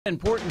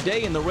Important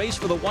day in the race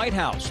for the White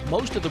House.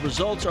 Most of the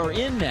results are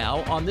in now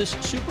on this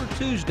Super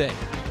Tuesday.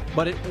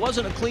 But it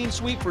wasn't a clean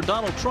sweep for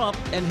Donald Trump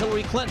and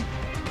Hillary Clinton.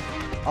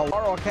 A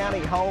Laurel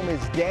County home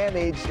is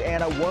damaged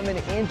and a woman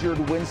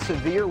injured when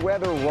severe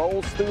weather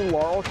rolls through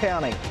Laurel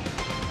County.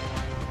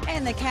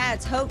 And the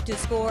Cats hope to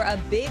score a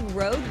big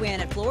road win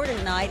at Florida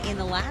tonight in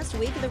the last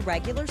week of the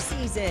regular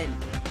season.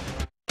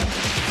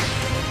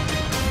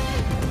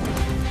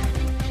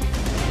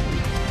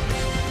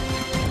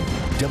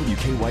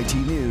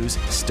 WKYT News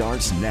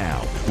starts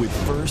now with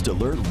First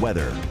Alert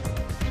Weather.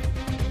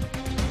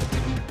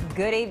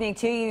 Good evening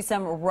to you.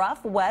 Some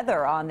rough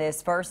weather on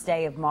this first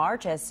day of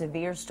March as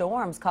severe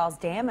storms cause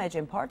damage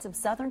in parts of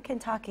southern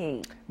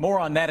Kentucky. More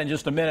on that in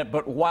just a minute,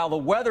 but while the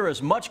weather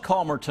is much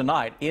calmer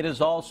tonight, it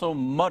is also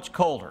much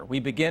colder. We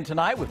begin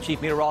tonight with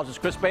Chief Meteorologist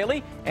Chris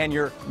Bailey and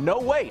your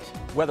no-wait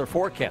weather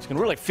forecast. You can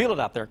really feel it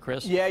out there,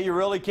 Chris. Yeah, you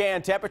really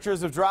can.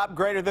 Temperatures have dropped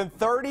greater than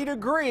 30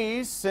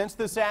 degrees since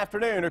this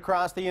afternoon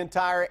across the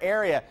entire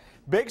area.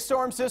 Big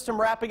storm system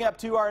wrapping up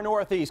to our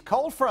northeast.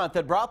 Cold front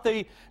that brought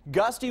the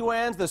gusty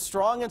winds, the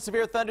strong and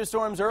severe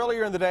thunderstorms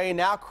earlier in the day,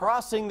 now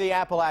crossing the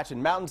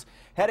Appalachian Mountains,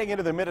 heading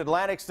into the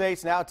mid-Atlantic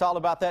states. Now it's all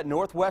about that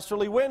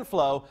northwesterly wind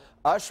flow,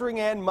 ushering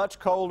in much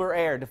colder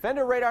air.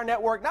 Defender Radar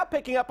Network not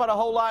picking up on a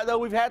whole lot, though.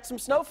 We've had some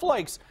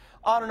snowflakes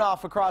on and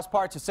off across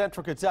parts of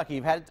central Kentucky.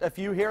 We've had a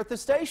few here at the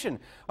station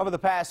over the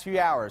past few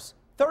hours.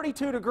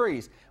 32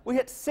 degrees. We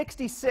hit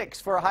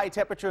 66 for a high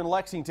temperature in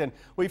Lexington.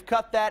 We've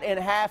cut that in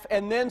half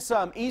and then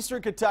some.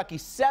 Eastern Kentucky,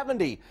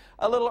 70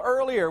 a little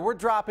earlier. We're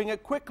dropping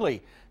it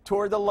quickly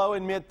toward the low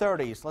and mid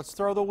 30s. Let's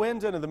throw the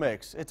winds into the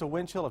mix. It's a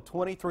wind chill of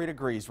 23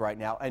 degrees right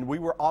now, and we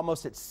were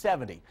almost at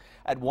 70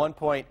 at one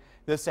point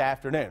this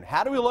afternoon.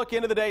 How do we look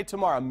into the day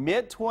tomorrow?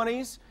 Mid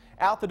 20s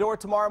out the door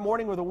tomorrow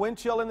morning with a wind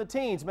chill in the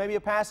teens, maybe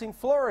a passing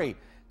flurry.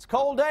 It's a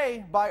cold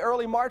day by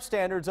early March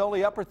standards,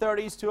 only upper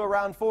 30s to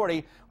around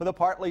 40 with a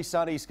partly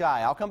sunny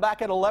sky. I'll come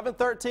back at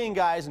 11:13,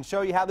 guys, and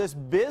show you how this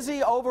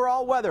busy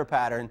overall weather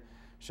pattern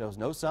shows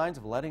no signs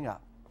of letting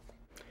up.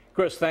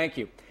 Chris, thank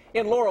you.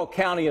 In Laurel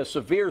County, a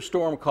severe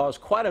storm caused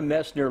quite a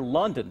mess near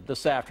London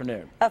this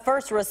afternoon. A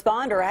first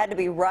responder had to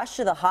be rushed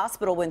to the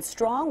hospital when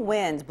strong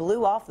winds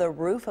blew off the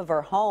roof of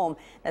her home.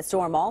 That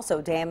storm also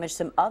damaged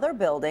some other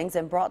buildings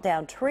and brought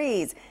down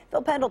trees.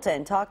 Phil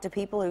Pendleton talked to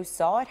people who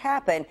saw it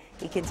happen.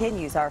 He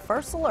continues our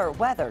First Alert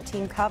Weather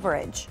team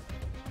coverage.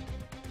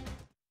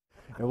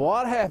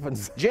 What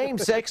happens?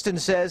 James Sexton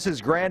says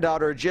his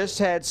granddaughter just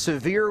had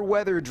severe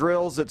weather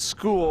drills at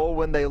school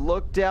when they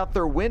looked out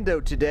their window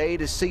today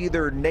to see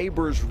their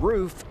neighbor's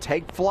roof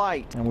take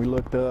flight. And we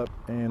looked up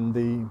and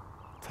the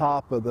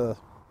top of the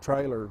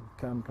trailer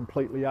come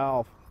completely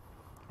off,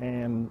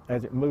 and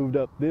as it moved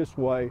up this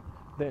way,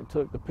 then it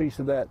took the piece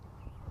of that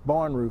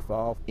barn roof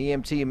off.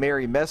 EMT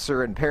Mary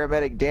Messer and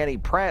paramedic Danny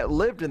Pratt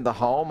lived in the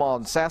home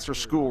on Sasser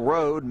School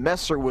Road.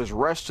 Messer was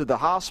rushed to the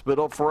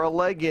hospital for a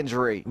leg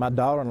injury. My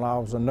daughter-in-law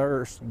was a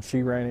nurse, and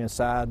she ran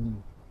inside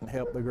and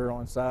helped the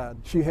girl inside.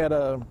 She had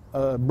a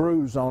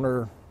bruise on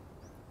her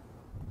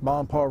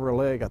bottom part of her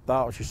leg. I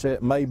thought, she said,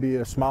 it may be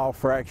a small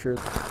fracture.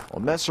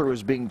 While Messer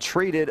was being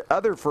treated,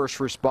 other first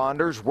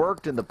responders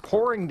worked in the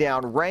pouring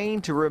down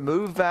rain to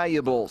remove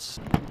valuables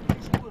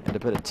and to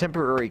put a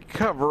temporary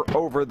cover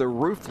over the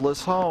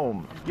roofless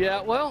home.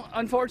 Yeah, well,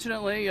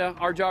 unfortunately,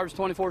 our job is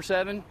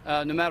 24/7,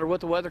 no matter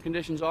what the weather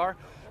conditions are,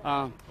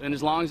 and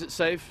as long as it's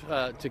safe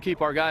to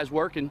keep our guys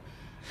working,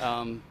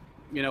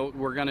 you know,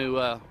 we're going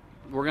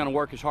to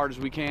work as hard as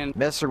we can.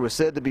 Messer was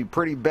said to be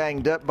pretty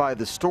banged up by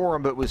the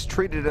storm, but was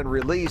treated and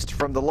released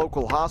from the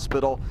local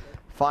hospital.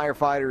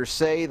 Firefighters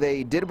say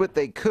they did what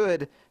they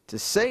could to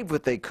save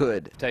what they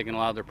could. Taking a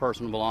lot of their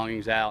personal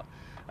belongings out.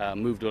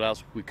 Moved what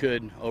else we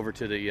could over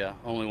to the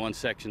only one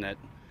section that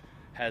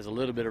has a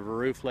little bit of a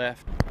roof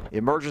left.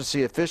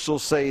 Emergency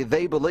officials say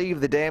they believe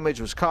the damage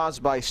was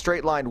caused by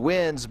straight-line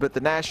winds, but the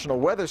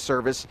National Weather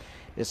Service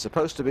is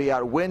supposed to be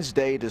out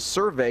Wednesday to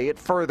survey it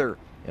further.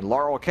 In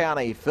Laurel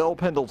County, Phil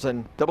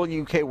Pendleton,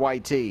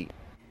 WKYT.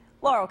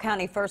 Laurel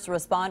County first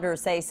responders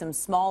say some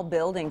small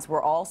buildings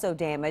were also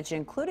damaged,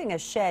 including a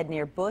shed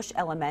near Bush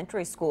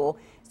Elementary School.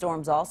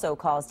 Storms also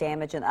caused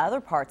damage in other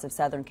parts of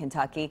southern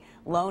Kentucky.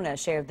 Lona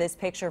shared this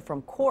picture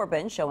from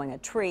Corbin showing a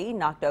tree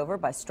knocked over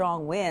by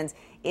strong winds.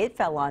 It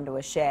fell onto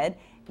a shed.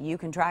 You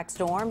can track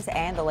storms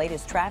and the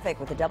latest traffic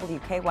with the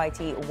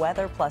WKYT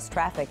Weather Plus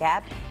Traffic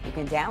app. You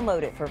can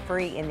download it for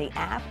free in the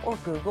app or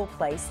Google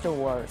Play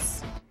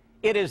stores.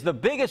 It is the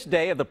biggest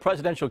day of the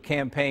presidential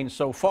campaign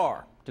so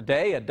far.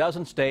 Today, a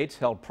dozen states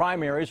held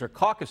primaries or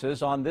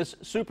caucuses on this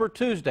Super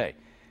Tuesday.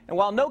 And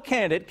while no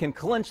candidate can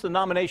clinch the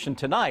nomination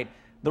tonight,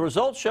 the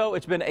results show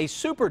it's been a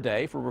super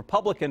day for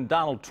Republican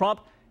Donald Trump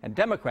and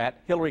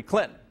Democrat Hillary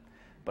Clinton.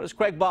 But as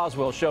Craig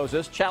Boswell shows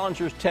us,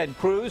 challengers Ted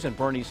Cruz and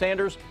Bernie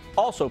Sanders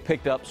also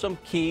picked up some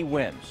key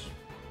wins.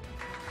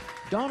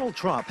 Donald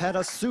Trump had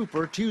a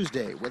super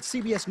Tuesday, with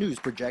CBS News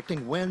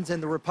projecting wins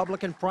in the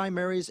Republican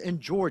primaries in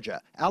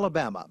Georgia,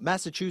 Alabama,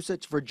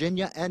 Massachusetts,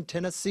 Virginia, and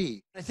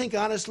Tennessee. I think,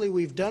 honestly,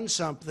 we've done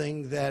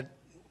something that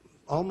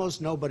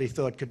almost nobody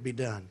thought could be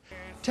done.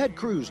 Ted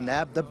Cruz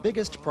nabbed the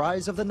biggest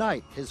prize of the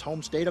night, his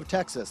home state of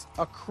Texas,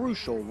 a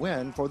crucial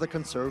win for the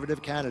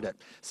conservative candidate.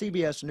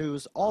 CBS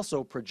News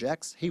also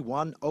projects he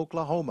won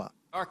Oklahoma.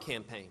 Our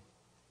campaign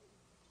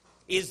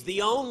is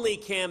the only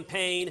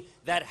campaign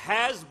that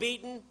has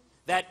beaten,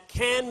 that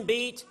can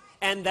beat,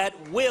 and that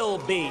will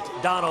beat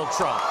Donald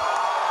Trump.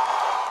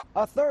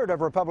 A third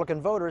of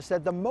Republican voters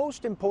said the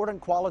most important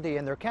quality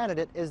in their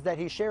candidate is that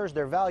he shares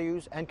their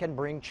values and can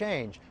bring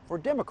change. For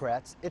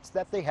Democrats, it's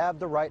that they have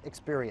the right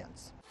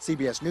experience.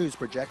 CBS News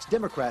projects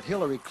Democrat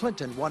Hillary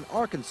Clinton won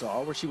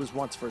Arkansas, where she was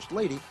once First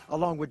Lady,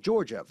 along with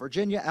Georgia,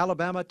 Virginia,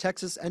 Alabama,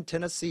 Texas, and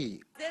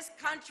Tennessee. This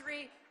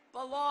country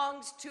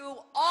belongs to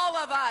all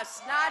of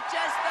us, not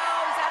just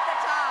those at the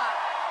top.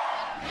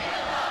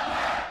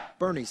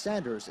 Bernie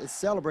Sanders is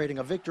celebrating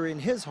a victory in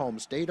his home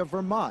state of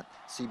Vermont.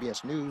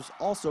 CBS News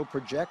also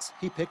projects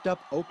he picked up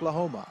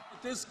Oklahoma.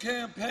 This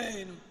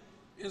campaign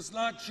is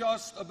not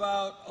just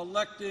about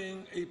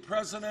electing a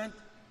president.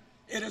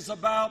 It is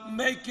about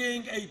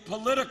making a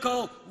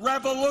political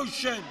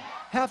revolution.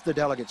 Half the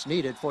delegates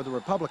needed for the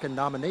Republican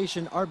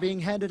nomination are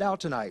being handed out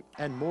tonight,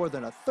 and more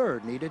than a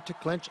third needed to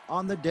clinch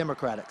on the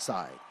Democratic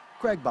side.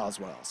 Craig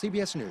Boswell,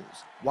 CBS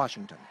News,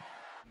 Washington.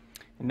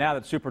 Now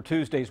that Super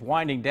Tuesday is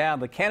winding down,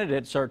 the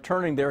candidates are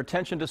turning their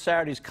attention to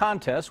Saturday's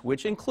contest,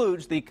 which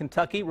includes the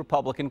Kentucky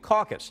Republican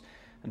Caucus.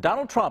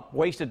 Donald Trump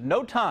wasted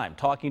no time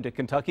talking to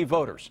Kentucky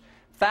voters.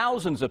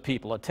 Thousands of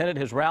people attended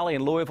his rally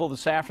in Louisville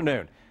this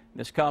afternoon.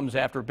 This comes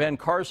after Ben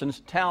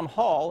Carson's town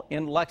hall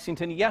in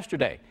Lexington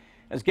yesterday.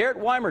 As Garrett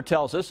Weimer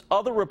tells us,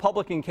 other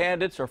Republican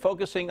candidates are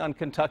focusing on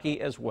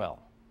Kentucky as well.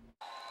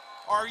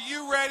 Are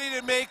you ready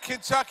to make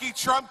Kentucky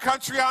Trump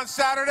country on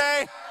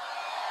Saturday?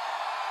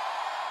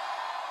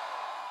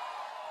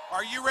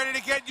 Are you ready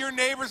to get your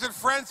neighbors and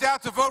friends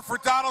out to vote for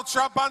Donald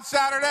Trump on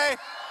Saturday?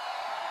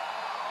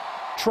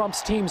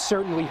 Trump's team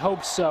certainly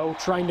hopes so,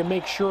 trying to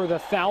make sure the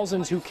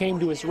thousands who came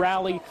to his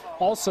rally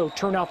also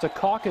turn out to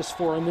caucus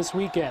for him this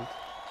weekend.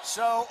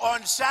 So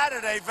on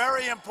Saturday,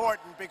 very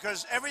important,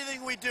 because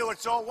everything we do,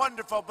 it's all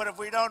wonderful, but if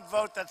we don't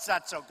vote, that's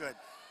not so good.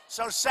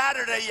 So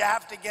Saturday, you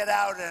have to get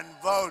out and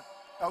vote,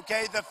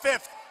 okay? The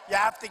 5th, you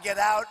have to get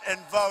out and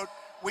vote.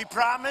 We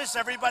promise,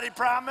 everybody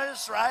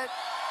promise, right?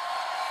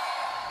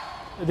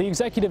 The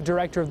executive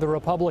director of the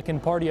Republican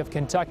Party of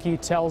Kentucky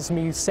tells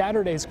me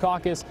Saturday's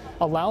caucus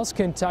allows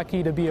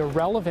Kentucky to be a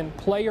relevant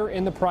player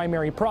in the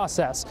primary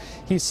process.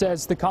 He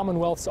says the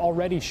Commonwealth's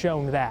already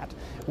shown that,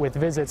 with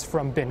visits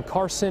from Ben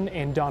Carson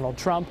and Donald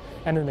Trump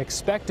and an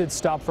expected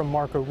stop from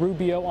Marco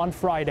Rubio on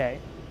Friday.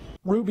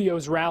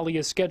 Rubio's rally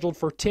is scheduled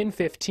for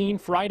 10:15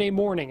 Friday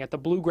morning at the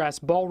Bluegrass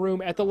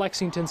Ballroom at the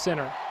Lexington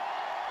Center.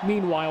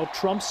 Meanwhile,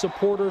 Trump's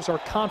supporters are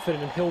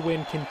confident he'll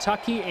win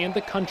Kentucky and the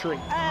country.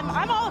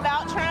 I'm all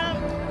about Trump.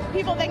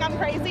 People think I'm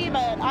crazy,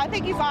 but I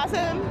think he's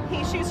awesome.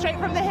 He shoots straight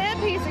from the hip.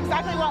 He's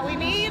exactly what we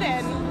need,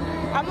 and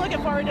I'm looking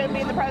forward to him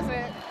being the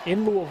president.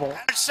 In Louisville.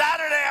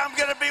 Saturday, I'm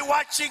going to be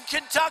watching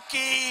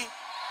Kentucky.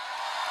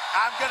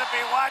 I'm going to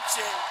be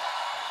watching.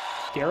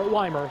 Garrett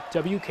Weimer,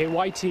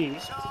 WKYT.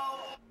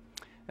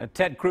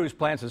 Ted Cruz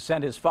plans to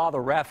send his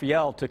father,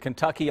 Raphael, to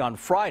Kentucky on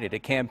Friday to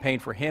campaign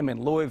for him in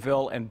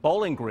Louisville and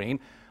Bowling Green.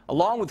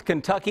 Along with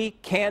Kentucky,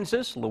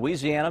 Kansas,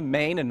 Louisiana,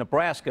 Maine, and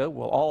Nebraska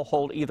will all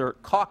hold either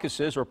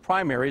caucuses or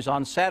primaries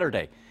on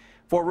Saturday.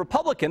 For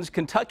Republicans,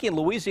 Kentucky and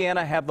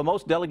Louisiana have the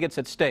most delegates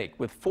at stake,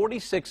 with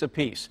 46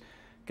 apiece.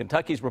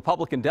 Kentucky's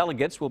Republican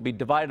delegates will be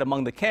divided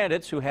among the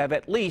candidates who have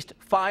at least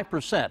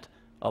 5%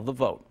 of the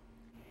vote.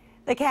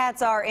 The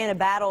Cats are in a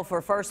battle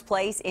for first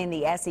place in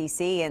the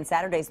SEC, and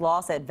Saturday's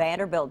loss at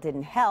Vanderbilt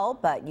didn't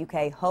help, but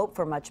UK hope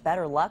for much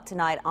better luck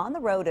tonight on the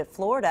road at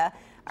Florida.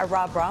 Our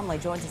Rob Bromley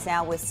joins us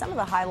now with some of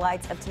the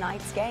highlights of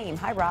tonight's game.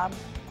 Hi, Rob.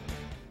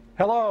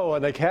 Hello,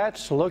 and the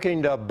Cats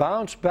looking to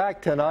bounce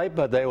back tonight,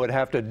 but they would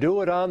have to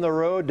do it on the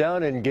road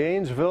down in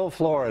Gainesville,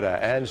 Florida.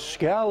 And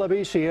Skal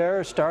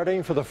Labissiere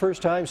starting for the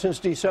first time since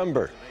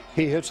December.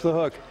 He hits the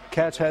hook.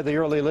 Cats had the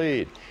early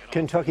lead.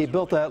 Kentucky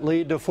built that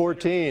lead to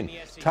 14.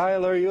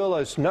 Tyler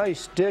Eulis,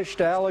 nice dish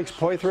to Alex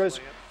Poitras.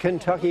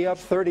 Kentucky up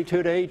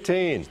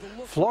 32-18.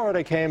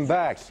 Florida came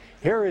back.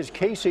 Here is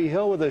Casey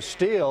Hill with a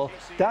steal.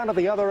 Down at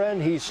the other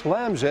end, he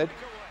slams it.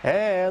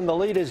 And the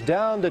lead is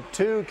down to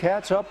 2.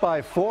 Cats up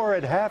by 4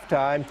 at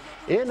halftime.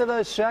 Into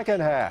the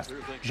second half.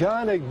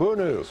 John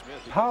Igbunu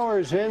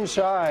powers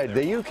inside.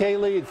 The UK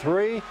lead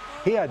 3.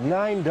 He had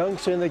 9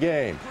 dunks in the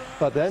game.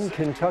 But then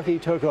Kentucky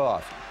took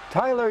off.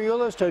 Tyler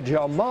Eulis to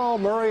Jamal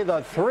Murray,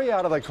 the 3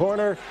 out of the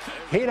corner.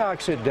 He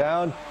knocks it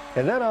down.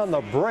 And then on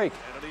the break,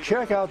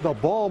 check out the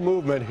ball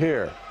movement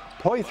here.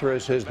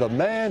 Poitras is the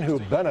man who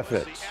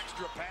benefits.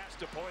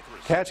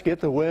 Cats get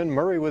the win.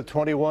 Murray with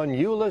 21,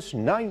 Eulis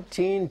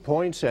 19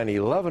 points and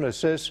 11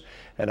 assists,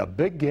 and a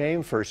big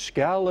game for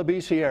Skal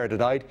Labissiere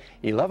tonight.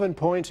 11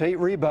 points, 8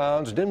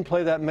 rebounds. Didn't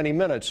play that many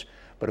minutes,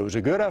 but it was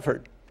a good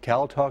effort.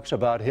 Cal talks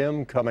about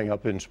him coming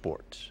up in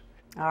sports.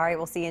 All right,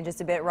 we'll see you in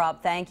just a bit,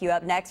 Rob. Thank you.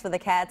 Up next for the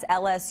Cats,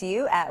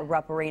 LSU at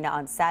Rupp Arena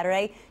on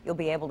Saturday. You'll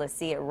be able to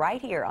see it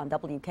right here on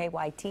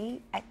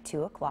WKYT at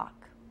 2 o'clock.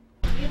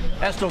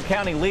 Estill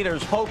County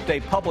leaders hoped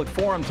a public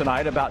forum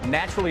tonight about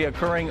naturally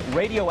occurring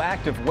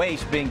radioactive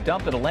waste being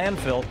dumped at a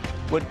landfill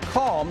would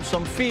calm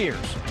some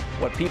fears.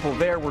 What people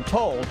there were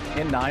told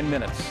in 9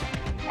 minutes.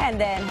 And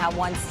then how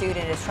one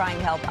student is trying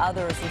to help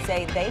others who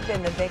say they've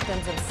been the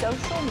victims of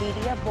social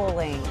media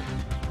bullying.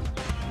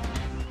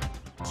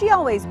 She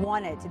always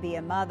wanted to be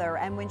a mother,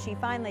 and when she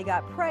finally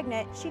got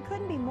pregnant, she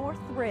couldn't be more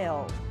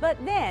thrilled.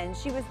 But then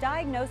she was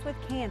diagnosed with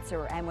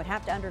cancer and would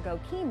have to undergo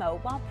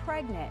chemo while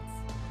pregnant.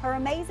 Her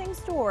amazing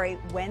story,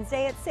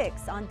 Wednesday at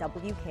 6 on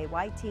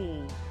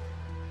WKYT.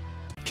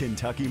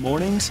 Kentucky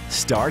mornings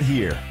start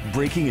here.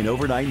 Breaking and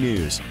overnight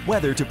news,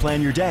 weather to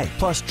plan your day,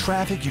 plus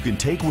traffic you can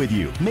take with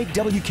you. Make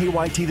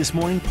WKYT This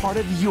Morning part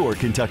of your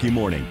Kentucky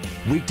morning.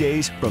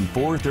 Weekdays from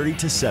 4:30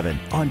 to 7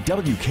 on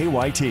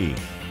WKYT.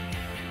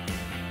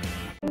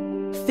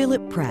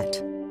 Philip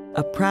Pratt,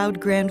 a proud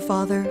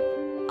grandfather,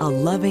 a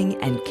loving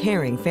and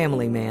caring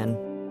family man,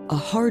 a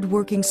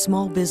hard-working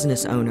small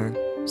business owner,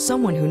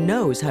 someone who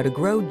knows how to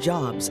grow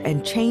jobs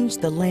and change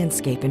the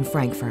landscape in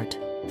Frankfort.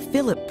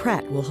 Philip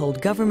Pratt will hold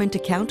government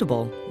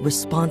accountable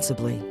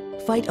responsibly,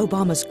 fight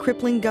Obama's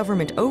crippling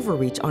government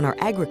overreach on our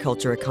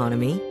agriculture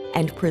economy,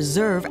 and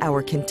preserve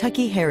our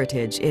Kentucky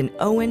heritage in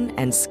Owen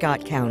and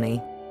Scott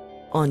County.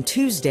 On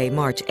Tuesday,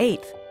 March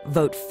 8th,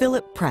 vote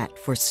Philip Pratt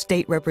for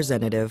state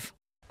representative.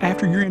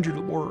 After you're injured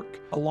at work,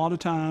 a lot of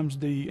times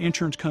the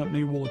insurance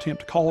company will attempt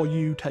to call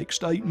you, take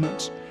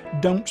statements.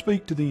 Don't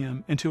speak to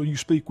them until you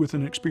speak with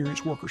an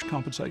experienced workers'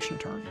 compensation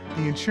attorney.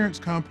 The insurance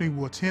company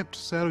will attempt to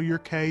settle your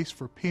case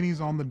for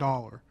pennies on the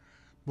dollar.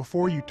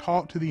 Before you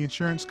talk to the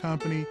insurance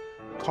company,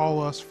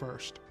 call us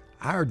first.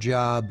 Our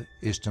job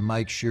is to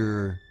make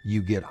sure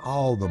you get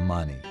all the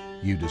money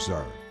you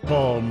deserve.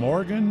 Call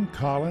Morgan,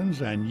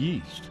 Collins, and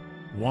Yeast.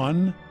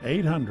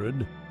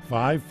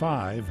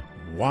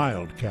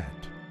 1-800-55-WILDCAT.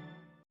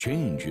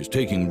 Change is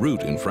taking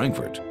root in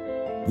Frankfort.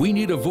 We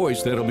need a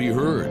voice that'll be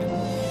heard.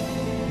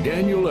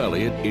 Daniel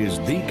Elliott is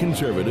the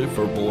conservative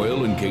for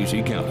Boyle and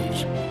Casey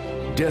counties.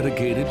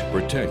 Dedicated to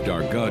protect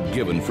our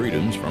God-given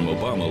freedoms from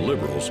Obama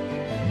liberals,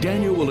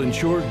 Daniel will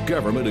ensure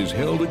government is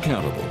held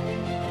accountable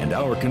and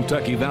our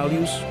Kentucky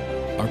values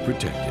are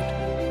protected.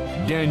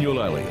 Daniel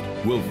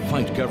Elliott will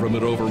fight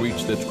government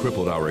overreach that's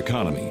crippled our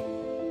economy.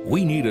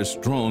 We need a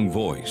strong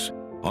voice.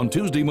 On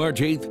Tuesday,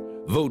 March 8th,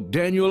 vote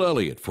Daniel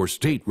Elliott for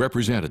state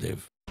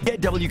representative. Get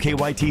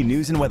WKYT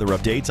news and weather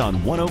updates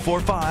on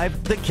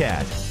 104.5 The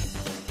Cat.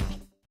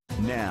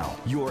 Now,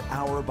 your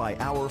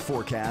hour-by-hour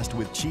forecast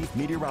with Chief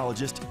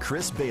Meteorologist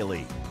Chris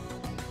Bailey.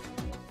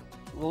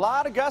 A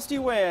lot of gusty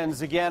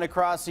winds again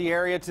across the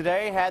area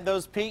today. Had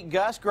those peak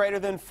gusts greater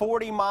than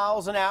 40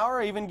 miles an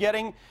hour, even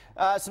getting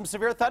some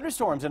severe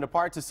thunderstorms into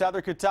parts of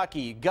southern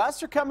Kentucky.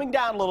 Gusts are coming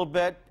down a little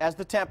bit as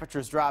the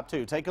temperatures drop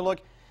too. Take a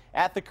look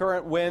at the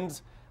current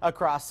winds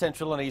across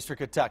central and eastern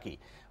Kentucky.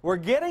 We're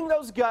getting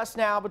those gusts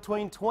now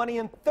between 20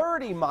 and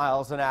 30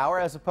 miles an hour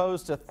as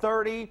opposed to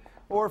 30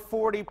 or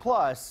 40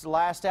 plus.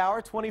 Last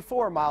hour,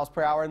 24 miles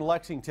per hour in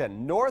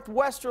Lexington.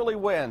 Northwesterly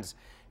winds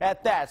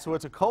at that, so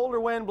it's a colder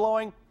wind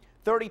blowing.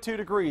 32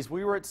 degrees.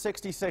 We were at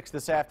 66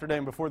 this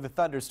afternoon before the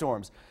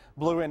thunderstorms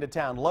blew into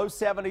town. Low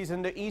 70s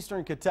into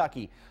eastern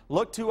Kentucky.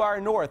 Look to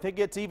our north. It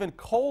gets even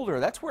colder.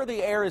 That's where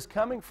the air is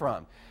coming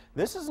from.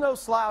 This is no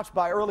slouch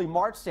by early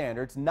March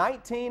standards.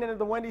 19 into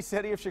the windy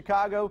city of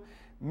Chicago.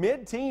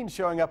 Mid-teens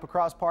showing up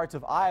across parts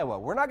of Iowa.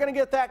 We're not going to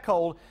get that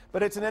cold,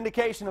 but it's an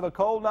indication of a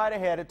cold night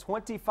ahead at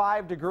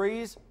 25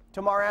 degrees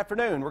tomorrow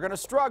afternoon. We're going to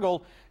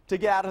struggle to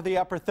get out of the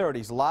upper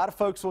 30s. A lot of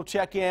folks will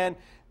check in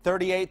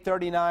 38,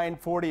 39,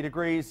 40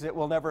 degrees. It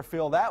will never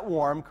feel that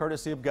warm,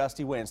 courtesy of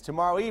gusty winds.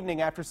 Tomorrow evening,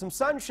 after some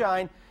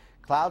sunshine,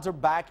 clouds are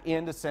back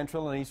into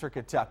central and eastern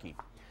Kentucky.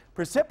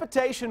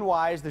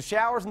 Precipitation-wise, the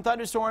showers and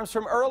thunderstorms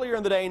from earlier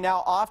in the day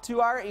now off to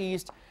our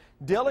east,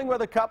 dealing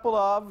with a couple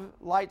of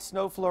light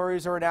snow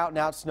flurries or an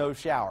out-and-out snow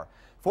shower.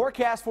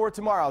 Forecast for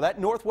tomorrow, that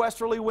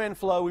northwesterly wind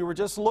flow we were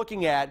just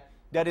looking at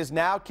that is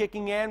now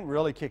kicking in,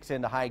 really kicks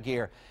into high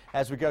gear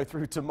as we go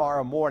through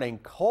tomorrow morning.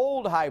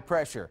 Cold high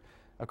pressure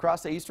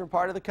across the eastern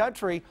part of the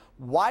country,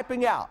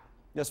 wiping out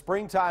the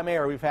springtime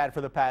air we've had for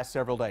the past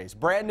several days.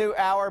 Brand new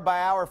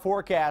hour-by-hour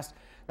forecast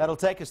that'll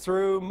take us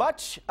through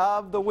much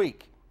of the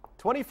week.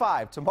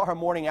 25 tomorrow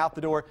morning out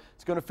the door.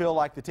 It's going to feel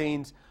like the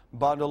teens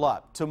bundle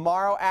up.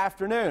 Tomorrow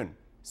afternoon,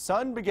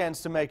 sun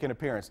begins to make an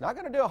appearance. Not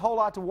going to do a whole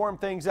lot to warm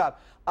things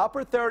up.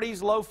 Upper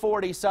 30s, low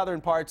 40s,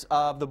 southern parts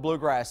of the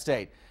Bluegrass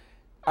State.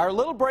 Our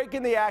little break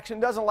in the action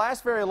doesn't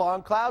last very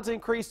long. Clouds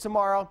increase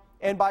tomorrow,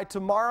 and by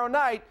tomorrow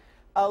night,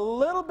 a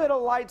little bit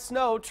of light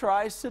snow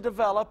tries to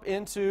develop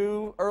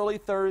into early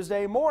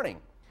Thursday morning.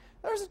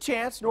 There's a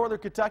chance northern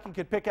Kentucky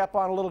could pick up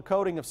on a little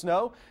coating of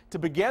snow to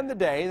begin the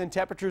day. Then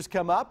temperatures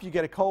come up. You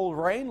get a cold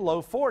rain,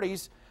 low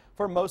 40s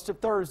for most of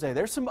Thursday.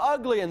 There's some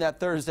ugly in that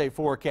Thursday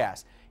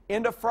forecast.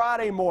 Into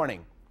Friday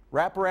morning,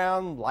 wrap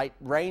around light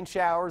rain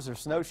showers or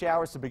snow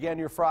showers to begin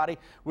your Friday.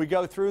 We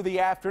go through the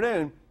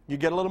afternoon. You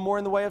get a little more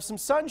in the way of some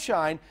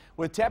sunshine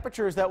with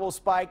temperatures that will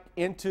spike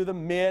into the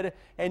mid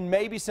and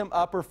maybe some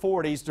upper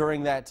 40s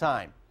during that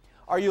time.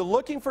 Are you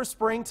looking for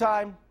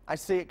springtime? I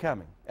see it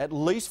coming, at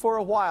least for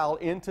a while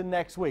into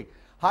next week.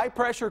 High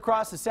pressure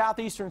across the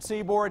southeastern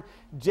seaboard.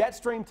 Jet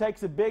stream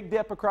takes a big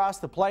dip across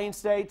the Plain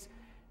States.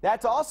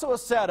 That's also a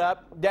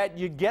setup that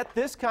you get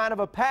this kind of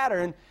a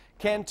pattern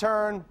can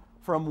turn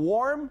from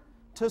warm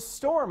to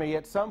stormy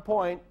at some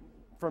point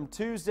from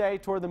Tuesday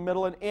toward the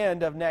middle and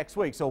end of next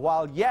week. So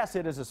while, yes,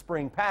 it is a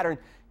spring pattern,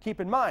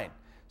 keep in mind,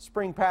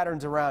 spring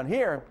patterns around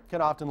here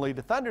can often lead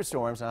to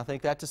thunderstorms, and I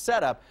think that's a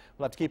setup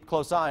we'll have to keep a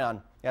close eye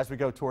on as we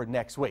go toward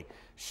next week.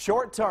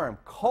 Short-term,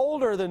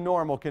 colder than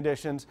normal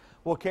conditions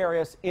will carry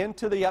us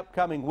into the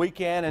upcoming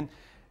weekend, and,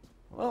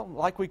 well,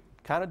 like we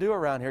kind of do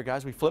around here,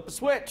 guys, we flip a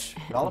switch,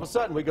 and all of a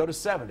sudden we go to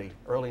 70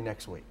 early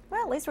next week.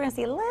 Well, at least we're going to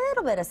see a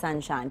little bit of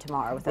sunshine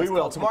tomorrow with those We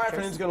will. cold Tomorrow temperatures.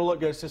 afternoon's going to look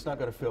good. It's just not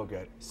going to feel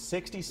good.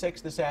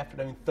 66 this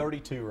afternoon,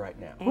 32 right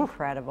now.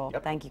 Incredible.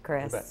 Yep. Thank you,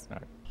 Chris. You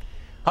bet.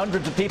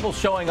 Hundreds of people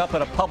showing up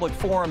at a public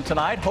forum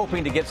tonight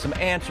hoping to get some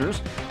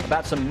answers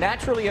about some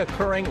naturally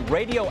occurring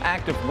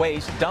radioactive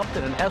waste dumped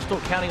at an Estill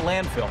County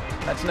landfill.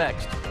 That's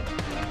next.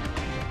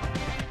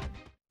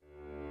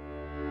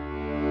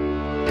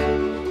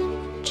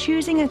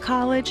 Choosing a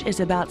college is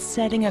about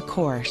setting a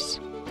course,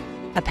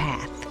 a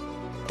path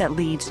that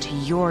leads to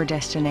your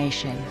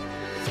destination.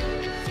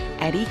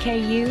 At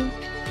EKU,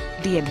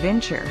 the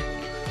adventure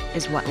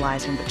is what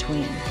lies in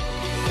between.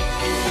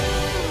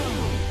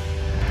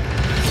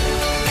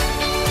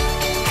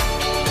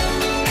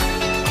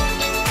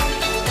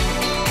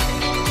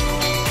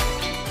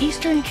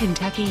 Eastern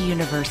Kentucky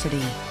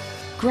University.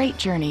 Great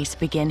journeys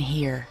begin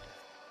here.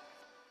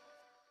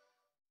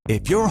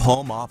 If your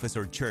home, office,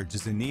 or church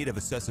is in need of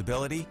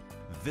accessibility,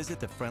 visit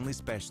the friendly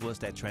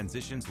specialist at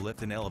Transitions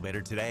Lift and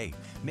Elevator today.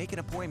 Make an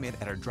appointment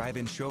at our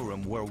drive-in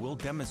showroom where we'll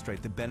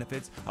demonstrate the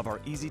benefits of our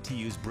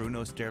easy-to-use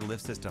Bruno stair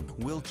lift system,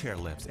 wheelchair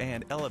lifts,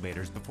 and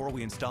elevators before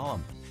we install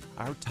them.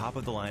 Our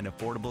top-of-the-line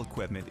affordable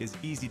equipment is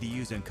easy to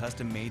use and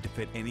custom-made to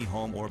fit any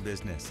home or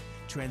business.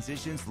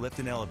 Transitions Lift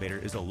and Elevator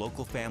is a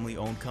local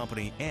family-owned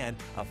company and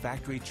a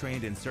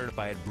factory-trained and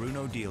certified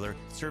Bruno dealer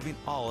serving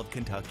all of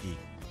Kentucky.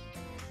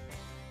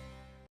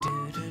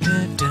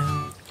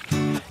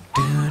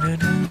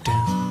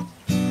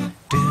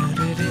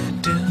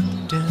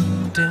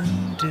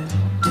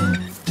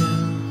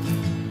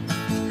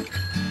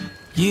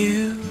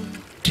 You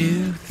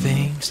do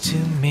things to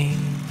me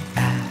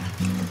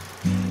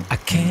I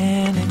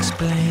can't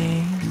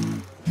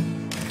explain.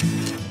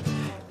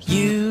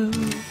 You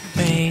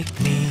make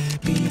me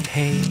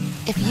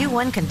behave. If you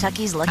won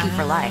Kentucky's Lucky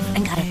for Life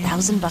and got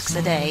 $1,000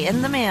 a day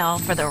in the mail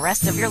for the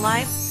rest of your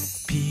life,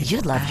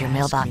 you'd love your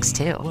mailbox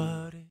too.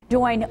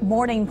 Join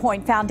Morning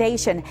Point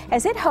Foundation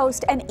as it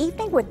hosts an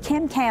evening with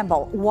Kim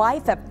Campbell,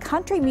 wife of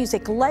country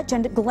music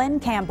legend Glenn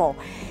Campbell.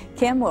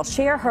 Kim will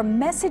share her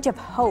message of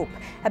hope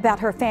about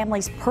her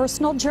family's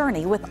personal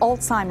journey with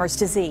Alzheimer's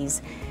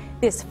disease.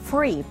 This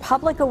free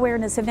public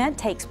awareness event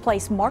takes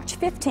place March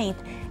 15th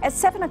at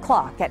 7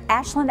 o'clock at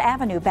Ashland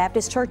Avenue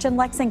Baptist Church in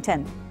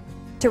Lexington.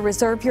 To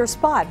reserve your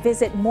spot,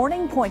 visit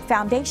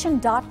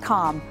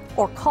morningpointfoundation.com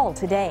or call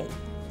today.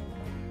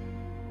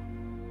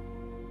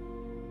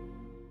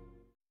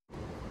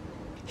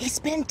 He's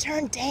been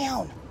turned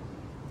down.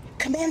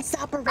 Commence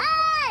operation.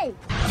 Hey!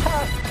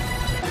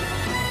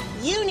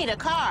 You need a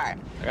car.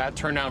 I got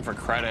turned down for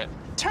credit.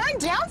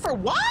 Turned down for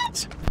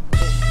what?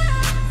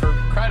 For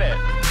credit.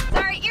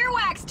 Sorry,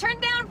 earwax.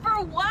 Turned down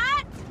for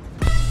what?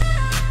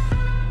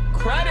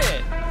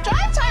 Credit.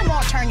 Drive time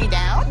won't turn you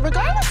down,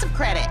 regardless of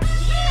credit.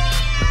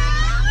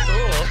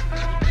 Cool.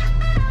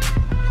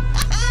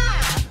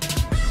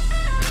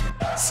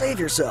 Save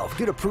yourself.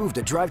 Get approved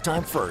at Drive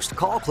Time First.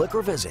 Call, click,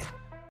 or visit.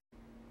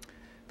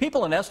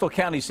 People in Estill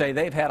County say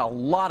they've had a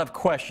lot of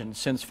questions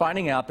since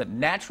finding out that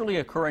naturally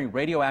occurring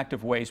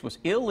radioactive waste was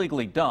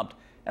illegally dumped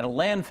at a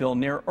landfill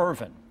near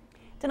Irvin.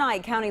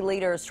 Tonight, county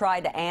leaders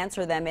tried to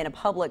answer them in a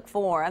public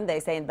forum. They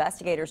say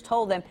investigators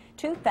told them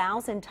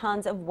 2,000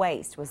 tons of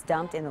waste was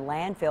dumped in the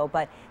landfill,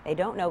 but they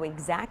don't know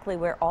exactly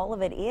where all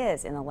of it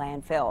is in the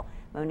landfill.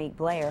 Monique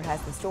Blair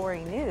has the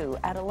story new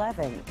at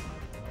 11.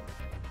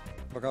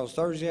 Because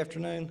Thursday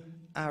afternoon,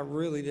 I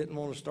really didn't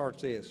want to start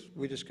this.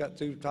 We just got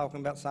through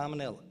talking about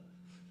salmonella.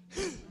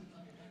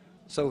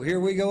 So here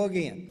we go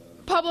again.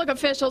 Public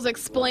officials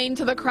explained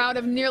to the crowd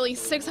of nearly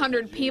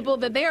 600 people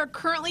that they are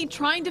currently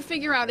trying to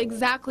figure out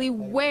exactly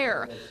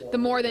where the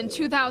more than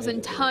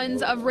 2,000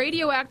 tons of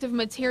radioactive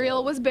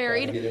material was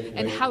buried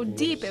and how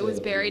deep it was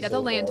buried at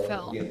the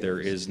landfill. There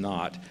is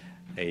not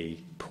a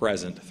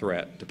present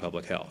threat to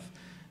public health,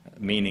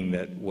 meaning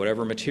that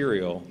whatever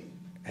material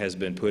has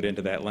been put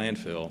into that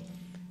landfill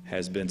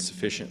has been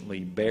sufficiently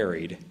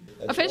buried.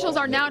 Officials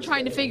are now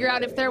trying to figure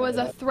out if there was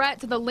a threat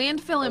to the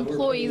landfill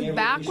employees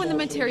back when the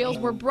materials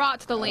were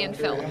brought to the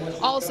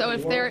landfill. Also,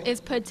 if there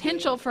is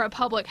potential for a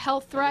public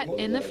health threat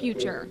in the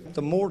future.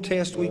 The more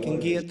tests we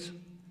can get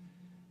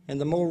and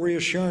the more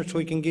reassurance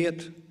we can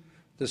get,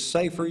 the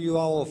safer you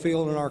all will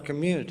feel in our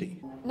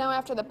community. Now,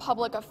 after the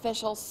public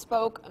officials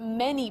spoke,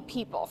 many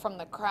people from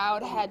the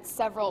crowd had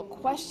several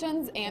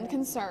questions and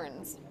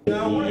concerns.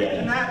 Now, we're here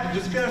tonight to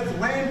discuss the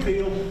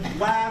landfill,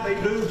 why they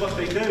do what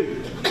they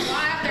do.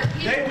 Why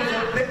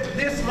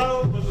This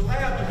load was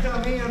allowed to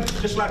come in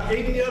just like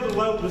any other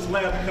load was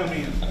allowed to come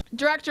in.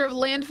 Director of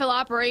Landfill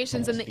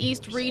Operations in the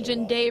East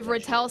Region, Dave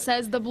Rattel,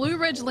 says the Blue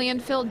Ridge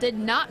landfill did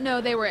not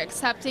know they were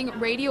accepting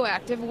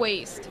radioactive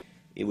waste.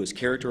 It was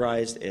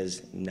characterized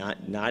as not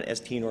as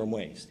T-norm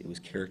waste. It was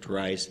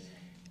characterized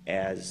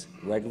as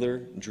regular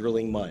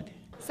drilling mud.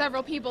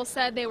 Several people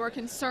said they were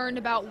concerned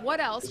about what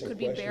else could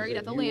be buried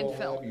at the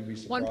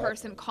landfill. One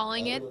person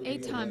calling it a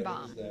time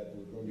bomb.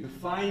 You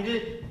find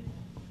it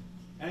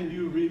and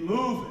you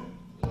remove it.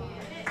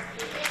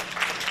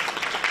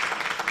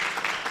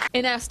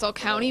 In Estill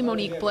County,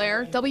 Monique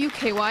Blair,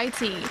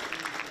 WKYT.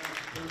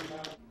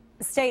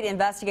 State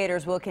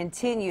investigators will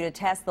continue to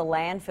test the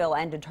landfill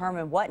and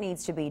determine what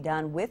needs to be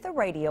done with the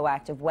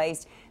radioactive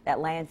waste. That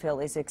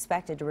landfill is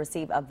expected to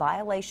receive a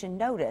violation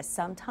notice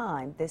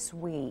sometime this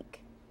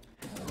week.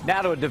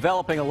 Now to a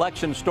developing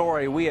election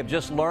story. We have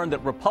just learned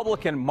that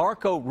Republican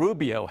Marco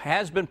Rubio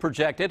has been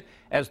projected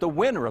as the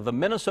winner of the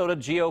Minnesota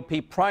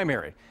GOP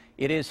primary.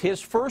 It is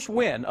his first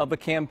win of the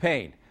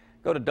campaign.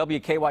 Go to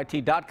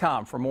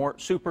WKYT.com for more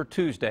Super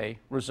Tuesday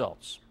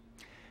results.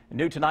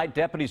 New tonight,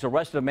 deputies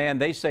arrested a man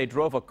they say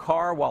drove a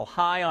car while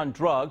high on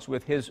drugs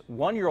with his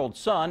one-year-old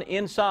son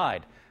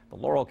inside. The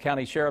Laurel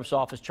County Sheriff's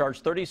Office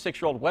charged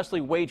 36-year-old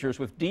Wesley Wagers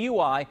with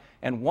DUI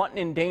and wanton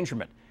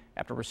endangerment.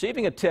 After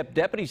receiving a tip,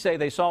 deputies say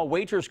they saw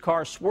Wagers'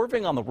 car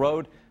swerving on the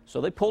road, so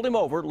they pulled him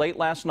over late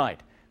last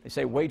night. They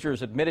say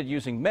Wagers admitted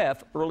using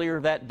meth earlier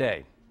that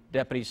day.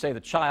 Deputies say the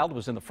child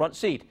was in the front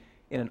seat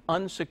in an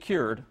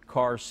unsecured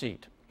car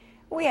seat.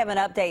 We have an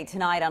update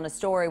tonight on a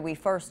story we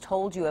first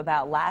told you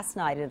about last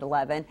night at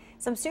 11.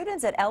 Some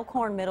students at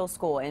Elkhorn Middle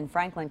School in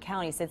Franklin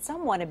County said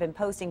someone had been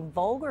posting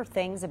vulgar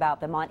things about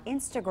them on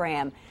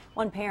Instagram.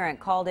 One parent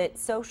called it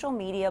social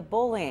media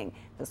bullying.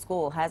 The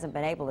school hasn't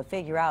been able to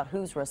figure out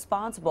who's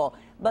responsible,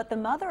 but the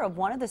mother of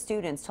one of the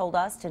students told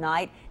us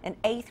tonight an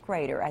 8th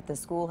grader at the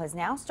school has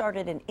now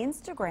started an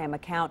Instagram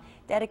account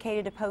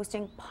dedicated to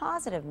posting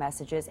positive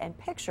messages and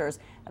pictures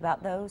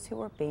about those who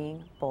are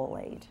being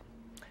bullied.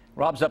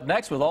 Rob's up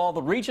next with all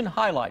the region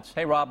highlights.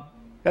 Hey, Rob.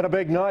 And a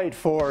big night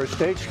for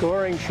state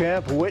scoring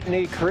champ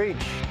Whitney Creech.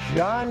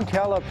 John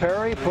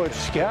Calipari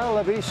puts Scal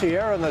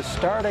Lavisiere in the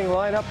starting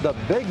lineup. The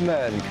big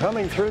men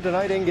coming through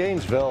tonight in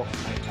Gainesville.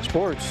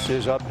 Sports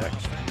is up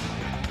next.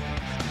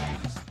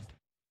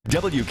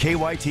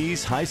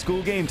 WKYT's High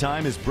School Game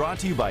Time is brought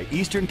to you by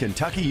Eastern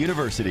Kentucky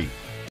University.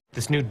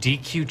 This new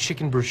DQ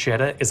chicken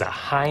bruschetta is a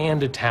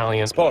high-end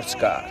Italian sports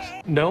car.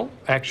 No,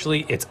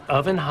 actually, it's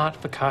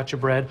oven-hot focaccia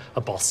bread,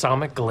 a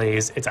balsamic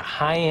glaze. It's a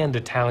high-end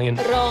Italian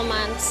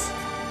romance.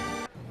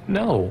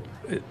 No,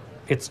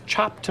 it's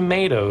chopped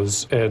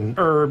tomatoes and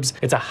herbs.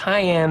 It's a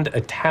high-end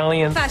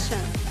Italian fashion.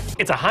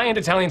 It's a high-end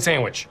Italian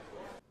sandwich.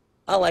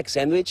 I like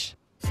sandwich.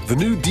 The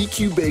new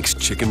DQ Bakes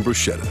Chicken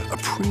Bruschetta, a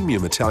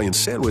premium Italian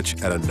sandwich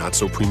at a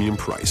not-so-premium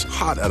price.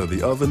 Hot out of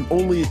the oven,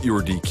 only at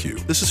your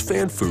DQ. This is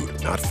fan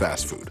food, not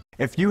fast food.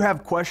 If you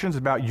have questions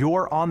about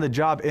your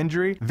on-the-job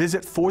injury,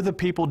 visit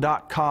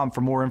forthepeople.com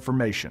for more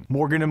information.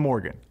 Morgan &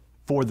 Morgan,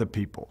 for the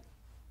people.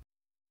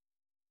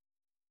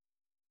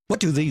 What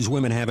do these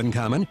women have in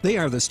common? They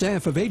are the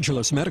staff of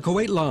Ageless Medical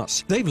Weight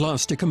Loss. They've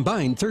lost a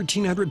combined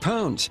 1,300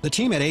 pounds. The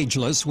team at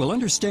Ageless will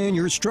understand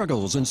your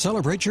struggles and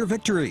celebrate your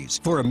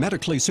victories. For a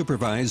medically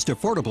supervised,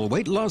 affordable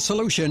weight loss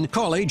solution,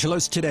 call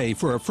Ageless today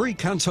for a free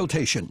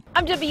consultation.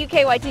 I'm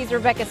WKYT's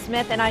Rebecca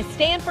Smith, and I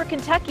stand for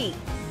Kentucky.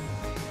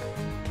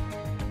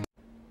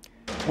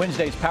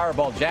 Wednesday's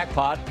Powerball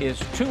jackpot is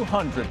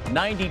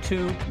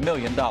 $292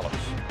 million.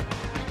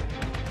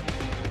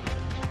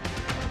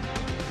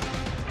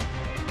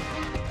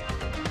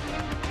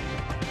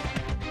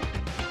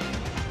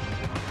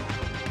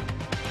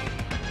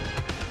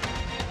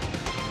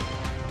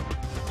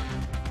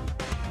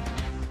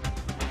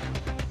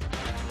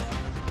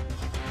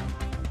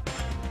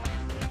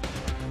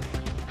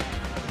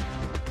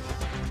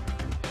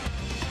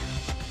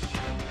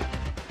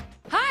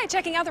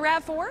 Checking out the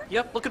RAV4?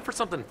 Yep, looking for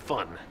something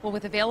fun. Well,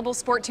 with available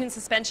Sport Tune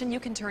suspension, you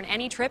can turn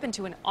any trip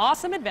into an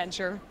awesome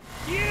adventure.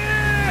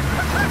 Yeah!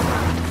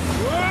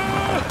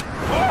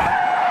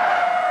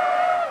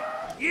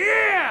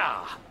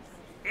 Yeah!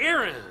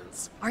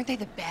 Errands. Aren't they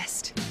the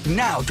best?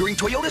 Now, during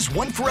Toyota's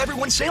One for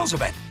Everyone sales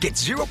event, get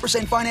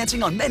 0%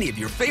 financing on many of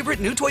your favorite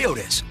new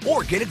Toyotas,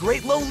 or get a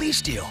great low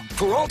lease deal.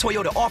 For all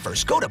Toyota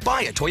offers, go to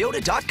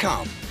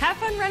buyatoyota.com. Have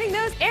fun running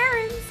those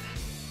errands.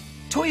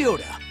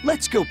 Toyota,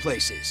 let's go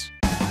places.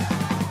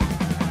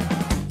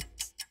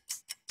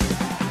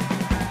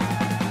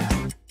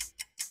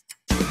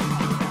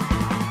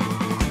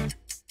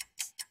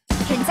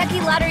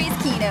 Kentucky Lottery's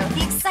Keno,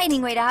 the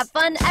exciting way to have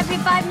fun every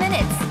 5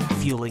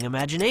 minutes. Fueling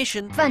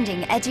imagination.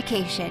 Funding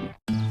education.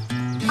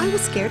 I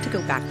was scared to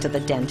go back to the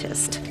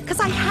dentist, because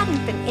I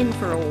hadn't been in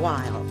for a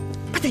while.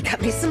 But they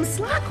cut me some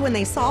slack when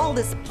they saw all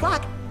this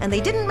plaque, and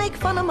they didn't make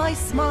fun of my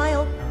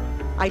smile.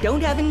 I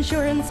don't have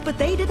insurance, but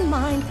they didn't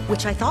mind,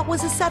 which I thought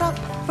was a setup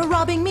for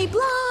robbing me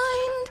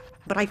blind.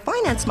 But I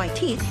financed my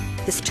teeth,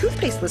 this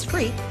toothpaste was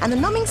free, and the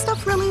numbing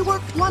stuff really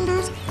worked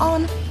wonders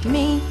on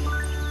me.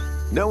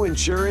 No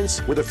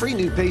insurance? With a free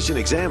new patient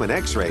exam and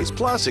x-rays,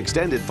 plus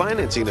extended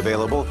financing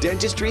available,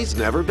 dentistry's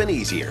never been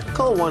easier.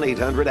 Call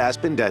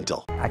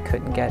 1-800-ASPEN-DENTAL. I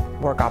couldn't get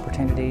work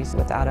opportunities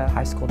without a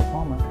high school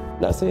diploma.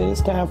 I said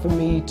it's time for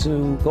me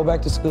to go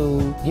back to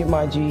school, get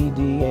my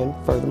GED, and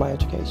further my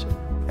education.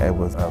 It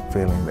was a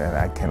feeling that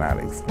I cannot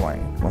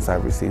explain. Once I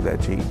received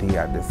that GED,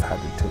 I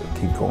decided to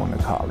keep going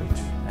to college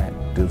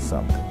and do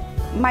something.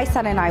 My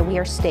son and I, we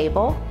are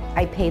stable.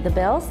 I pay the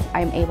bills.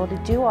 I'm able to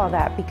do all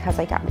that because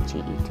I got my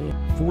GED.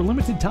 For a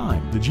limited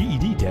time, the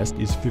GED test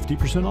is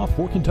 50% off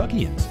for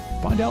Kentuckians.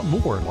 Find out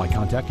more by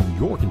contacting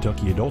your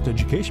Kentucky Adult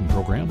Education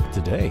Program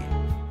today.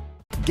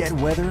 Get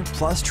weather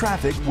plus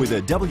traffic with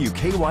a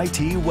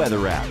WKYT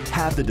weather app.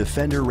 Have the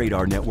Defender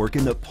Radar Network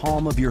in the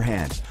palm of your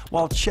hand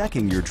while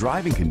checking your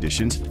driving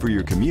conditions for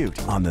your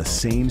commute on the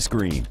same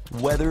screen.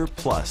 Weather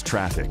plus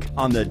traffic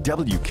on the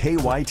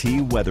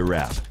WKYT weather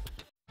app.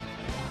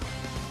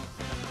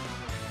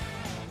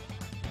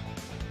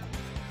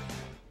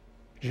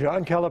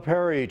 John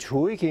Calipari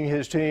tweaking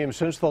his team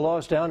since the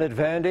loss down at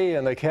Vandy,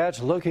 and the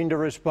Cats looking to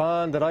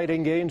respond tonight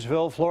in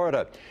Gainesville,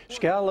 Florida.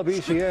 Scal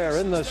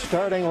LaBissiere in the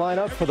starting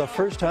lineup for the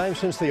first time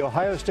since the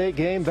Ohio State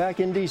game back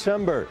in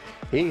December.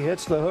 He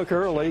hits the hook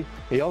early.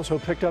 He also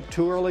picked up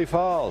 2 early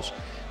fouls.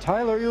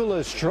 Tyler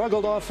Eulis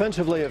struggled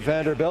offensively at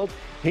Vanderbilt.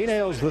 He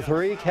nails the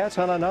 3. Cats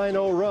on a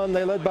 9-0 run.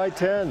 They led by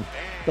 10.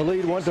 The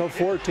lead went to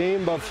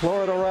 14, but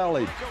Florida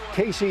rallied.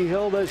 Casey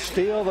Hill the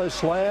steal, the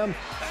slam.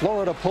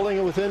 Florida pulling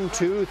it within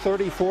 2,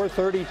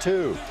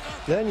 34-32.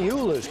 Then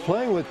Eulis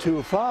playing with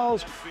 2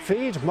 fouls,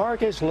 feeds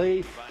Marcus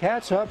Lee.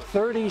 Cats up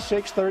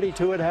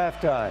 36-32 at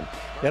halftime.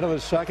 Into the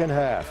second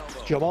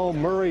half, Jamal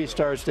Murray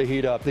starts to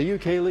heat up. The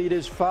UK lead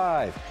is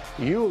 5.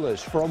 Eulis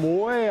from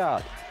way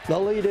out. The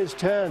lead is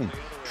 10.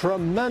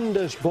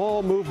 Tremendous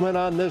ball movement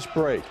on this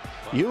break.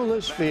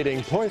 Eulis feeding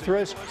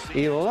Poitras.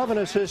 11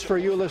 assists for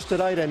Eulis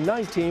tonight and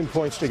 19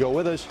 points to go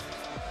with us.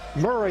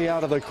 Murray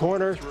out of the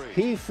corner.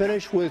 He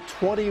finished with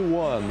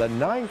 21, the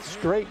 9th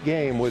straight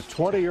game with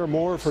 20 or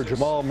more for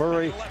Jamal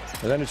Murray.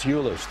 And then it's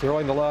Eulis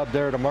throwing the lob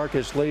there to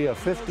Marcus Lee, a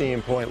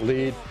 15-point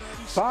lead.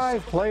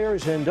 5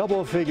 players in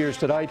double figures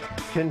tonight.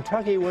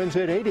 Kentucky wins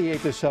it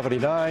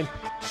 88-79.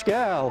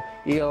 Scal,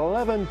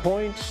 11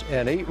 points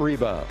and 8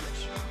 rebounds.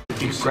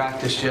 He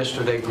practiced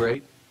yesterday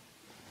great.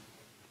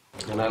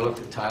 And I looked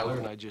at Tyler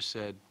and I just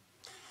said,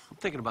 I'm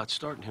thinking about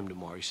starting him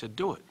tomorrow. He said,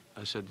 do it.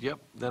 I said, yep,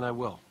 then I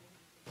will.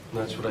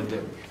 And that's what I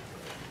did.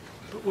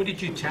 But what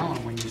did you tell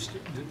him when you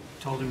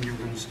told him you were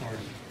going to start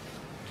him?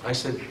 I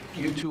said,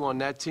 you two on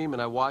that team,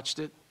 and I watched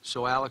it.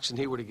 So Alex and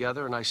he were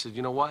together, and I said,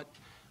 you know what?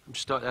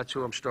 That's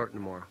who I'm starting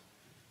tomorrow.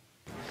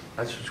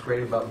 That's what's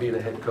great about being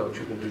a head coach.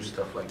 You can do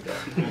stuff like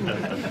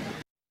that.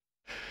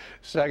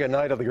 Second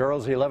night of the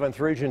girls'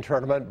 11th region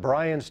tournament,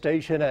 Bryan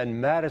Station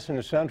and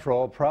Madison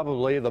Central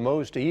probably the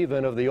most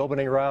even of the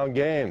opening round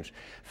games.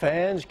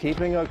 Fans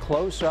keeping a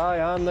close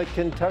eye on the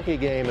Kentucky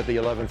game at the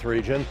 11th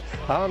region.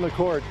 On the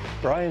court,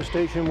 Bryan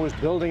Station was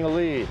building a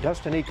lead.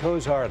 Destiny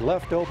Cozart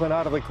left open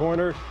out of the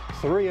corner.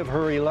 3 of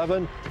her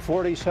 11,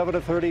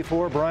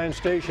 47-34 Bryan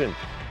Station.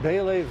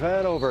 Bailey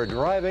Vanover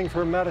driving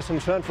for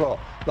Madison Central.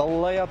 The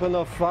layup and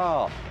the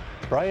foul.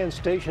 Bryan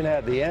Station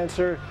had the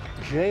answer.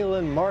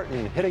 Jalen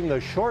Martin hitting the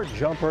short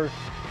jumper.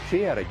 She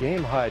had a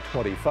game-high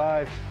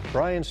 25.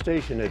 Bryan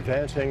Station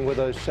advancing with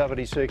a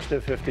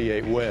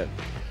 76-58 win.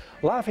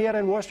 Lafayette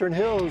and Western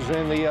Hills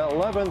in the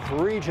 11th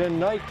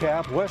region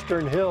nightcap.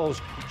 Western Hills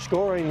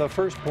scoring the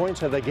first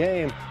points of the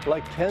game.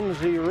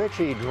 Mackenzie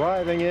Ritchie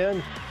driving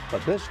in,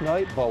 but this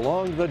night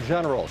belonged the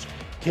Generals.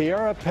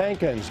 Kiara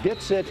Pankins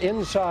gets it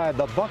inside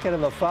the bucket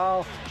and the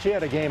foul. She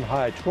had a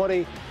game-high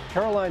 20.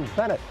 Caroline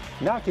Bennett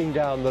knocking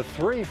down the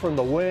 3 from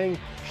the wing.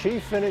 She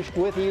finished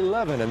with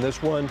 11 in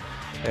this one,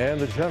 and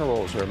the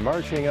Generals are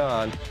marching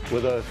on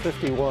with a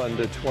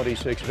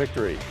 51-26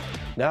 victory.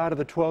 Now to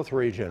the 12th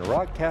region,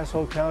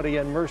 Rockcastle County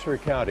and Mercer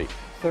County.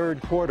 Third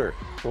quarter,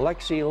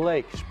 Lexi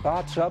Lake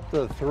spots up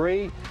the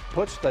 3,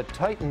 puts the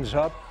Titans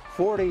up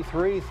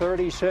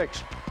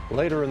 43-36.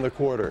 Later in the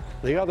quarter,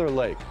 the other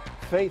Lake,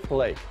 Faith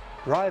Lake,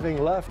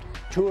 driving left,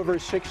 2 of her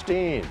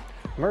 16.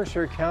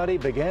 Mercer County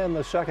began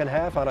the second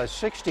half on a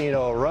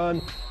 16-0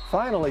 run,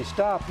 finally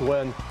stopped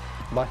when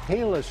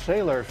Michaela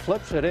Saylor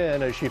flips it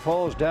in as she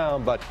falls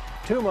down, but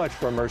too much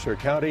for Mercer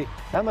County.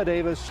 Emma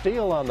Davis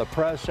steal on the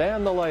press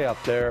and the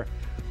layup there.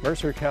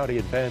 Mercer County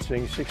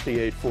advancing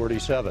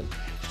 68-47.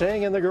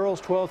 Staying in the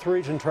girls' 12th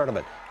region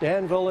tournament,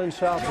 Danville and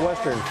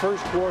Southwestern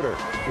first quarter.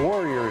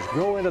 Warriors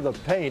go into the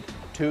paint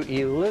to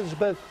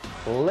Elizabeth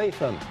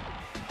Latham.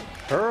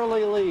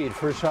 Early lead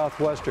for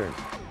Southwestern.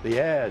 The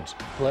Ads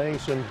playing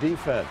some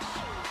defense.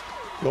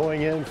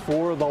 Going in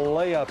for the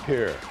layup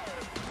here.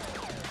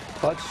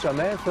 But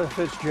Samantha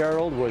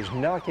Fitzgerald was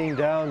knocking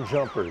down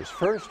jumpers.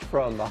 First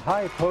from the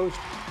high post,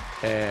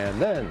 and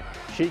then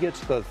she gets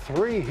the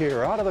 3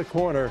 here out of the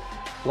corner.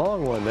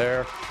 Long one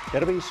there.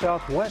 It'll be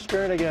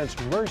Southwestern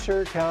against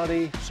Mercer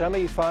County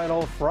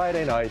semifinal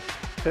Friday night.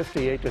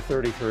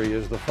 58-33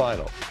 is the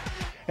final.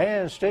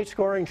 And state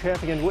scoring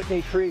champion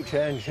Whitney Creech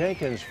and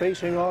Jenkins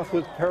facing off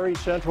with Perry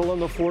Central in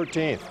the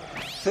 14th.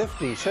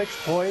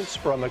 56 points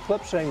from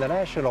eclipsing the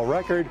national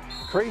record.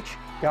 Creech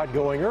got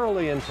going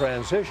early in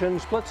transition,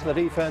 splits the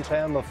defense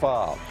and the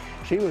foul.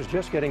 She was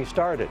just getting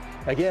started.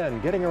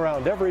 Again, getting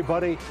around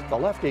everybody. The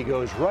lefty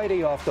goes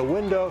righty off the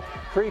window.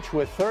 Creech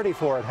with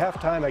 34 at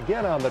halftime,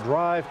 again on the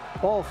drive.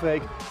 Ball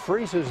fake,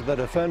 freezes the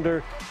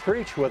defender.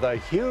 Creech with a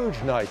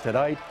huge night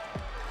tonight.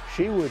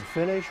 She would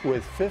finish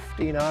with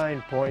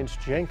 59 points.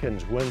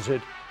 Jenkins wins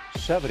it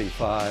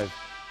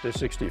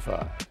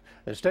 75-65.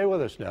 And stay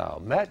with us now.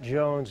 Matt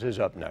Jones is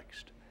up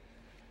next.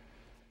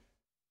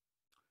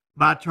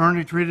 My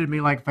attorney treated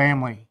me like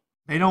family.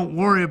 They don't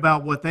worry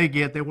about what they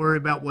get, they worry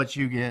about what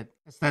you get.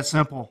 It's that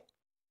simple.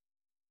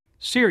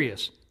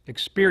 Serious,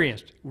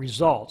 experienced,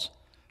 results.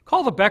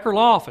 Call the Becker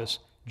Law Office.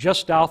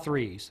 Just dial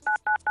 3s.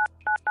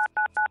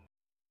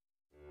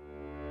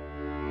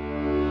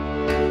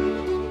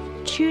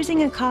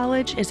 Choosing a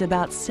college is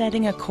about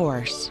setting a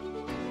course,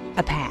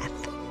 a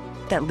path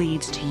that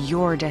leads to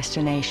your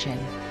destination.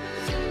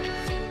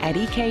 At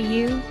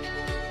EKU,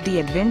 the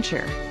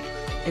adventure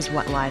is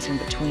what lies in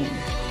between.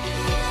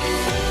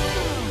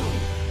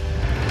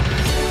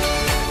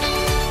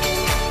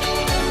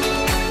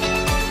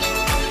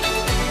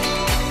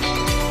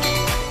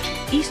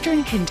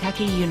 Eastern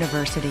Kentucky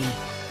University.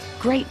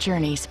 Great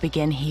journeys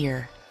begin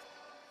here.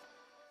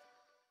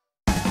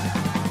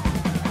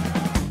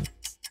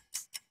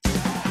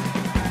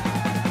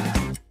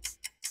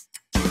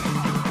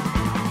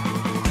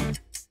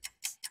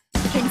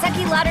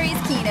 Kentucky Lottery's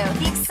Keno,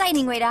 the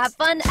exciting way to have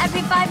fun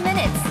every 5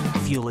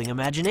 minutes. Fueling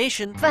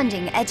imagination.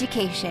 Funding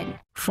education.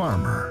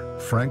 Farmer,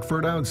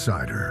 Frankfurt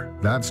outsider.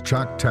 That's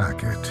Chuck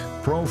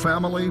Tackett.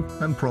 Pro-family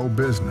and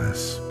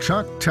pro-business.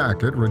 Chuck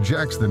Tackett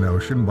rejects the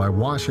notion by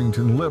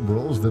Washington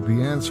liberals that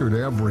the answer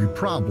to every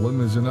problem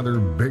is another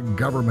big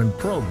government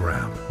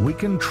program. We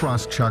can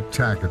trust Chuck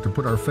Tackett to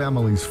put our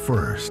families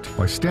first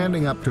by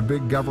standing up to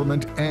big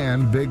government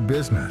and big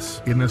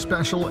business. In the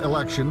special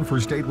election for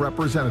state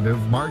representative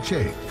March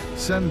 8th,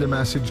 send a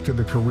message to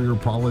the career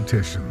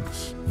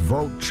politicians.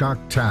 Vote Chuck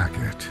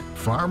Tackett.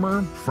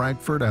 Farmer,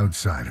 Frankfurt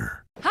outsider.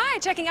 Hi,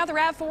 checking out the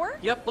RAV4?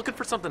 Yep, looking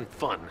for something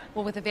fun.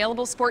 Well, with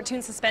available Sport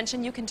Tune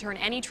suspension, you can turn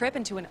any trip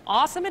into an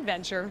awesome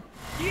adventure.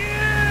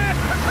 Yeah!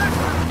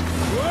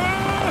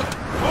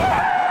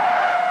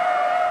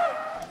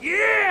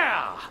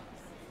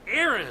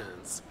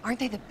 Errands! Aren't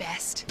they the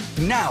best?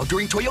 Now,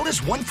 during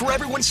Toyota's One for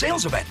Everyone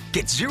sales event,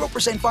 get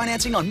 0%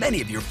 financing on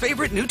many of your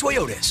favorite new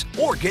Toyotas,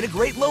 or get a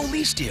great low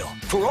lease deal.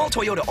 For all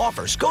Toyota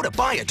offers, go to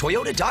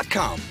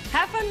buyatoyota.com.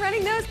 Have fun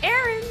running those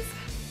errands.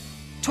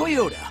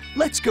 Toyota,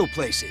 let's go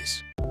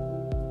places.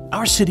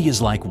 Our city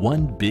is like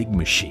one big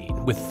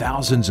machine with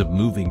thousands of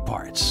moving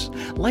parts.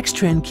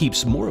 Lextran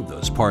keeps more of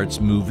those parts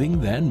moving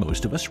than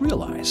most of us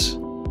realize.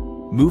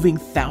 Moving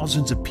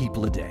thousands of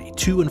people a day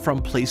to and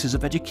from places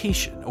of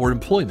education or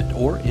employment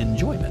or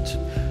enjoyment.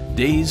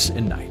 Days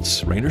and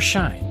nights, rain or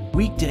shine,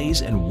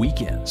 weekdays and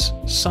weekends,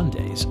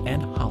 Sundays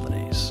and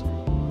holidays.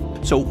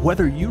 So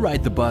whether you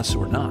ride the bus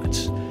or not,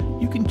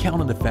 you can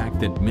count on the fact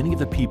that many of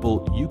the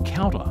people you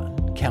count on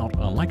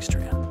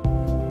Lextran.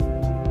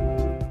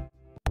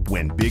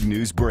 When big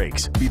news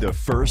breaks, be the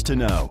first to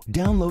know.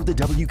 Download the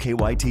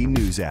WKYT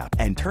News app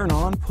and turn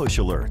on push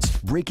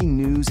alerts. Breaking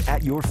news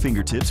at your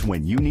fingertips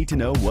when you need to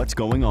know what's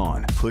going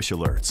on. Push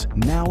alerts,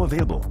 now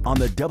available on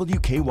the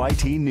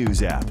WKYT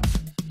News app.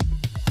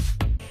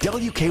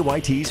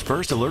 WKYT's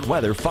First Alert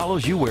Weather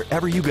follows you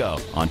wherever you go.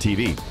 On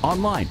TV,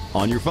 online,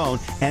 on your phone,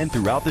 and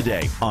throughout the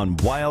day on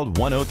Wild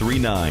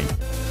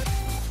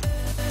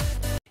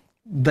 103.9.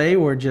 They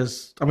were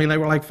they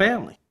were like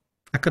family.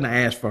 I couldn't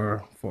ask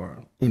for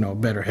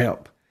better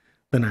help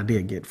than I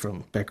did get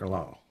from Becker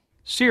Law.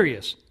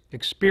 Serious,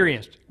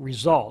 experienced,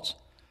 results.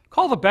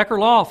 Call the Becker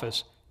Law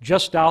Office.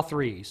 Just dial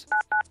 3s.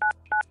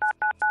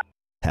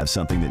 Have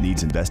something that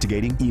needs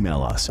investigating?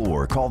 Email us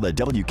or call the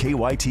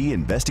WKYT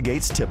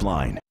Investigates tip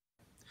line.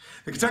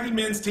 The Kentucky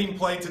men's team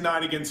played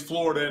tonight against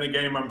Florida in a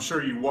game I'm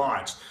sure you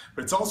watched,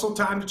 but it's also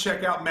time to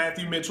check out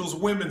Matthew Mitchell's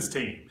women's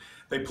team.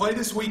 They play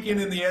this weekend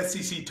in the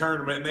SEC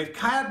tournament, and they've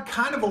had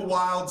kind of a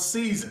wild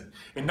season.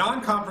 In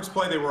non-conference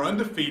play, they were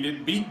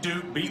undefeated, beat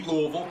Duke, beat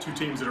Louisville, two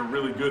teams that are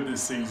really good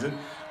this season.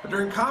 But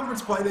during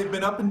conference play, they've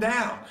been up and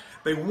down.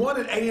 They won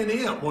at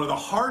A&M, one of the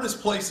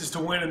hardest places to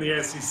win in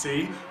the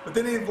SEC, but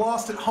then they've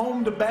lost at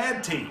home to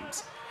bad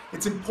teams.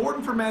 It's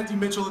important for Matthew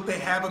Mitchell that they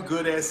have a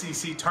good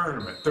SEC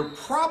tournament. They're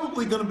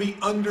probably going to be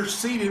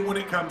underseeded when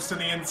it comes to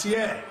the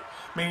NCAA.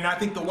 Meaning I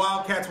think the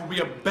Wildcats will be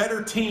a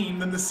better team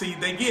than the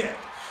seed they get.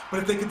 But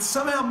if they could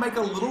somehow make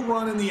a little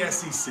run in the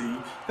SEC,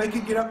 they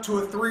could get up to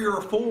a 3 or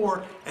a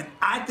 4, and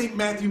I think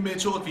Matthew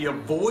Mitchell, if he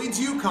avoids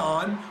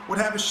UConn, would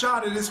have a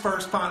shot at his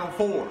first Final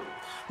Four.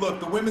 Look,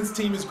 the women's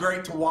team is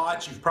great to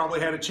watch. You've probably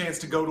had a chance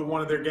to go to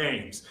one of their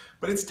games.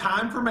 But it's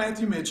time for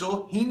Matthew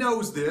Mitchell, he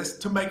knows this,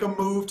 to make a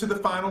move to the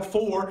Final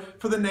Four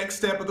for the next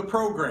step of the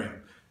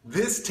program.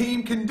 This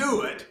team can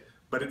do it,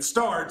 but it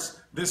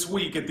starts this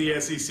week at the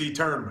SEC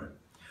tournament.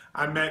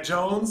 I'm Matt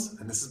Jones,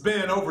 and this has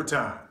been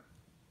Overtime.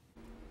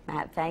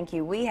 Matt, thank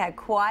you. We had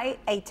quite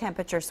a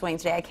temperature swing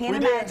today. I can't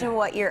imagine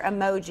what your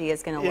emoji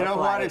is going to look like. You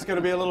know what? It's going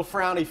to be a little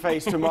frowny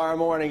face tomorrow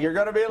morning. You're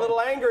going to be a little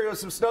angry with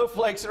some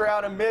snowflakes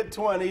around in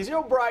mid-20s.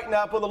 You'll brighten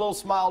up with a little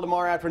smile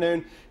tomorrow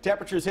afternoon.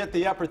 Temperatures hit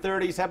the upper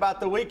 30s. How about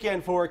the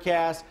weekend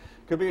forecast?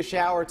 Could be a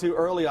shower or two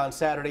early on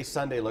Saturday.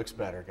 Sunday looks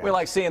better, guys. We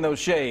like seeing those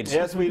shades.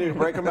 Yes, we do.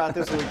 Break them out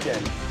this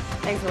weekend.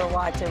 Thanks for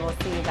watching. We'll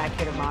see you back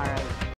here tomorrow.